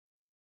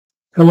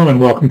Hello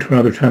and welcome to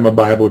another time of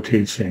Bible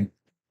teaching.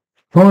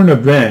 Current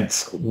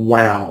events,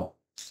 wow.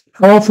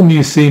 How often do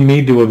you see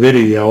me do a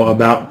video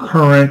about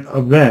current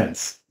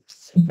events?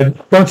 A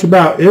bunch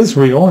about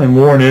Israel and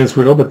war in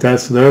Israel, but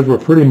those were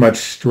pretty much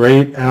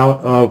straight out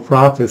of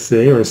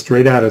prophecy or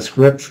straight out of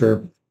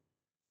scripture.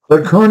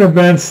 But current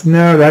events,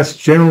 no, that's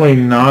generally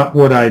not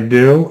what I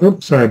do.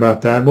 Oops, sorry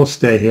about that. We'll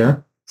stay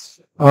here.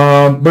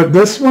 But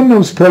this one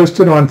was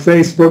posted on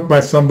Facebook by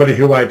somebody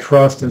who I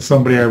trust and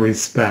somebody I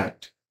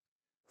respect.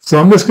 So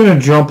I'm just going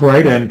to jump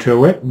right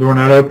into it. We're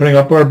not opening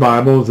up our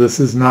Bibles. This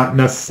is not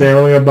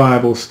necessarily a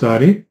Bible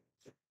study.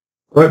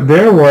 But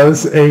there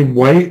was a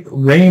white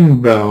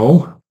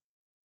rainbow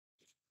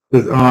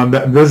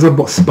that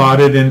visible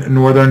spotted in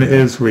northern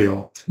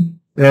Israel.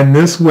 And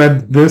this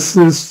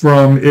is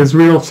from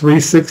Israel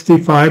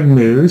 365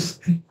 News.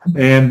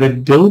 And the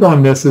date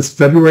on this is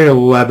February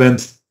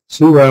 11th,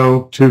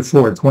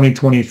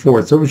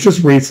 2024. So it was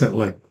just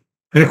recently.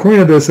 And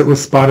according to this, it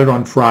was spotted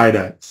on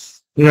Friday.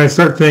 I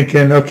start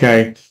thinking,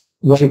 okay,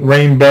 white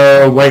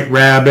rainbow, white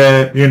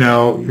rabbit,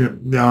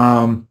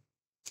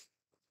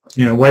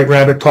 white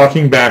rabbit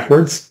talking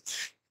backwards.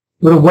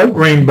 But a white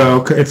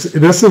rainbow,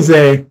 this is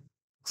a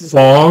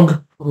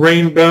fog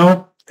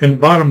rainbow.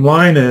 And bottom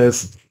line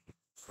is,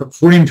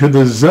 according to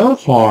the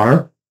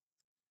Zohar,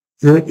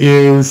 it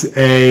is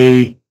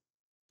a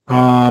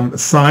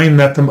sign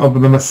that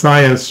of the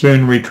Messiah's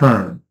soon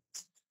return.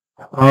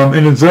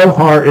 And the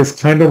Zohar is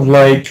kind of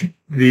like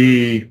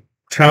the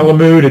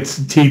Talmud,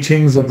 it's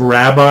teachings of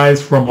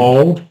rabbis from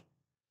old.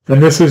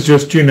 And this is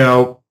just,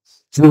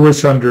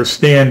 Jewish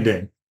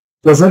understanding.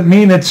 Doesn't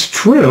mean it's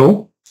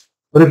true,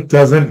 but it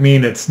doesn't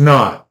mean it's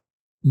not.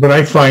 But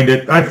I found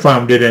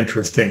it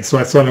interesting, so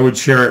I thought I would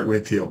share it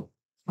with you.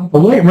 A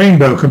white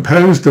rainbow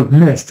composed of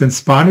mist and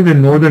spotted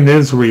in northern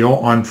Israel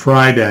on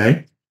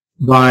Friday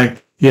by,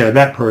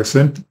 that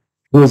person,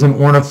 who was an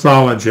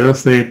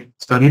ornithologist. They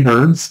study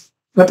birds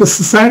at the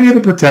Society of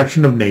the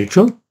Protection of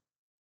Nature.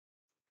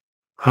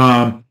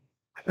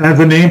 As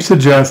the name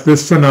suggests,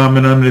 this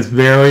phenomenon is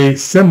very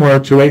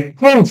similar to a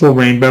colorful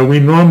rainbow we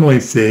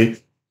normally see,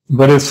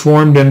 but is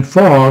formed in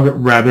fog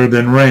rather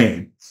than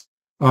rain.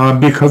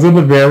 Because of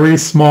the very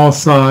small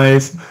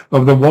size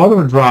of the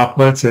water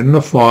droplets in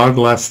the fog,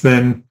 less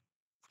than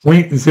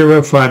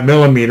 0.05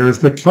 millimeters,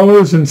 the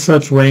colors in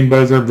such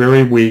rainbows are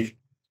very weak,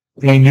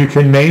 and you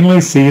can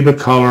mainly see the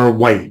color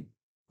white,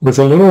 with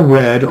a little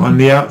red on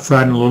the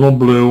outside and a little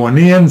blue on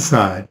the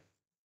inside.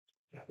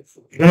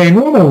 In a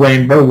normal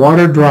rainbow,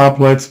 water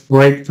droplets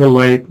break the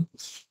lake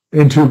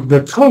into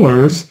the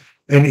colors,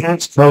 and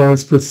each color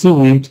is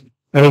perceived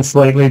at a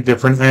slightly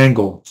different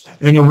angle.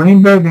 In a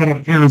rainbow that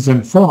appears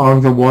in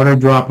fog, the water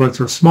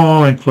droplets are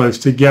small and close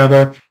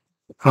together,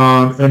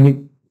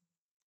 and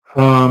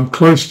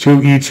close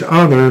to each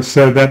other,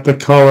 so that the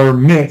color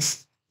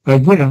mix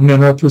again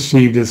and are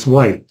perceived as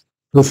white.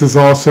 This is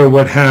also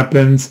what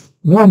happens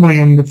normally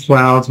in the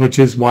clouds, which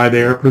is why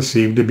they are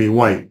perceived to be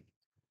white.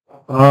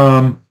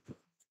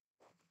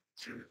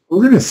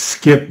 We're going to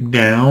skip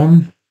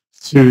down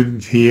to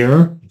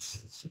here.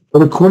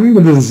 But according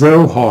to the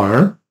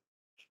Zohar,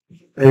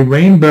 a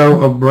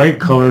rainbow of bright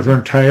colors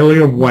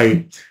entirely of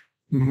white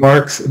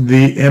marks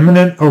the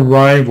imminent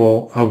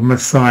arrival of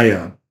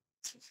Messiah.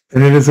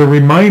 And it is a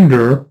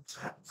reminder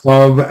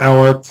of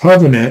our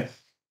covenant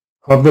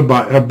of the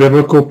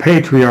biblical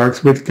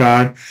patriarchs with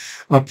God,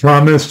 a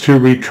promise to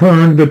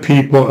return the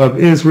people of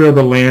Israel,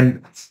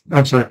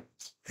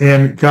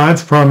 and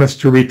God's promise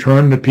to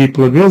return the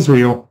people of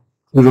Israel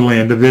to the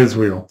land of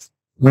Israel.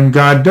 When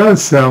God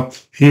does so,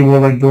 he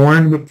will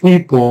adorn the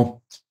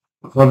people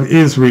of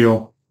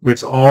Israel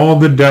with all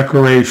the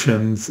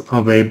decorations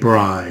of a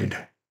bride.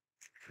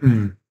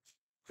 I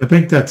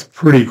think that's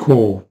pretty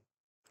cool.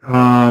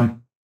 I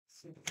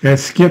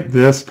skipped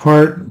this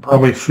part,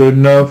 probably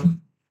shouldn't have.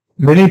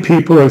 Many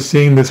people are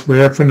seeing this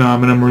rare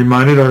phenomenon,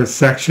 reminded our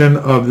section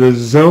of the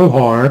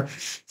Zohar,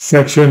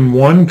 section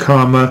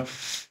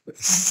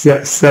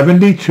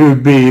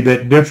 1,72b,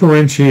 that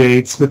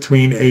differentiates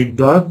between a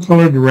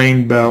dark-colored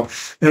rainbow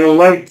and a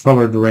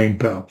light-colored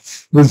rainbow.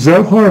 The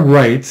Zohar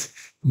writes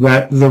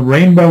that the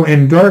rainbow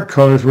in dark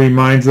colors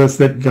reminds us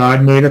that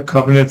God made a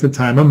covenant at the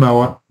time of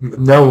Noah,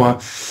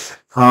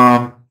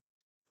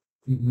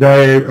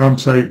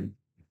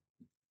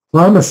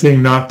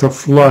 promising not to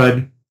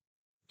flood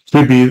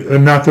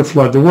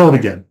the world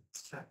again.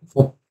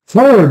 A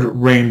colored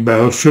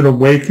rainbow should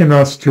awaken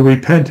us to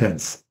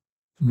repentance,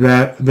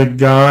 that the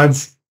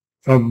gods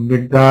of the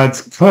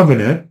God's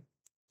covenant,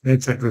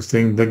 it's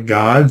interesting, the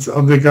gods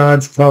of the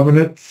God's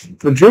covenant,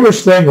 the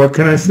Jewish thing, what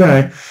can I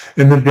say,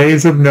 in the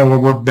days of Noah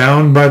were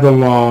bound by the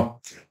law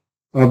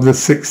of the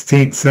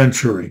 16th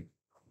century.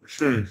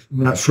 I'm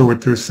not sure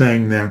what they're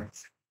saying there.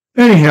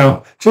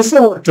 Anyhow, just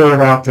to throw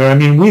it out there,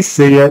 we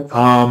see it.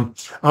 I'm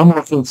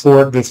looking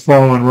for it this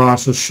fall in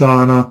Rosh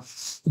Hashanah.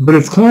 But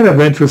it's kind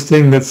of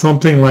interesting that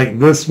something like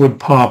this would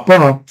pop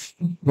up,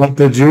 like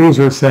the Jews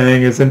are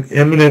saying, is an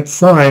imminent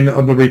sign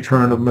of the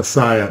return of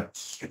Messiah.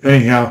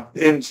 Anyhow,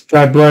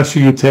 God bless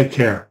you. You take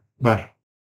care. Bye.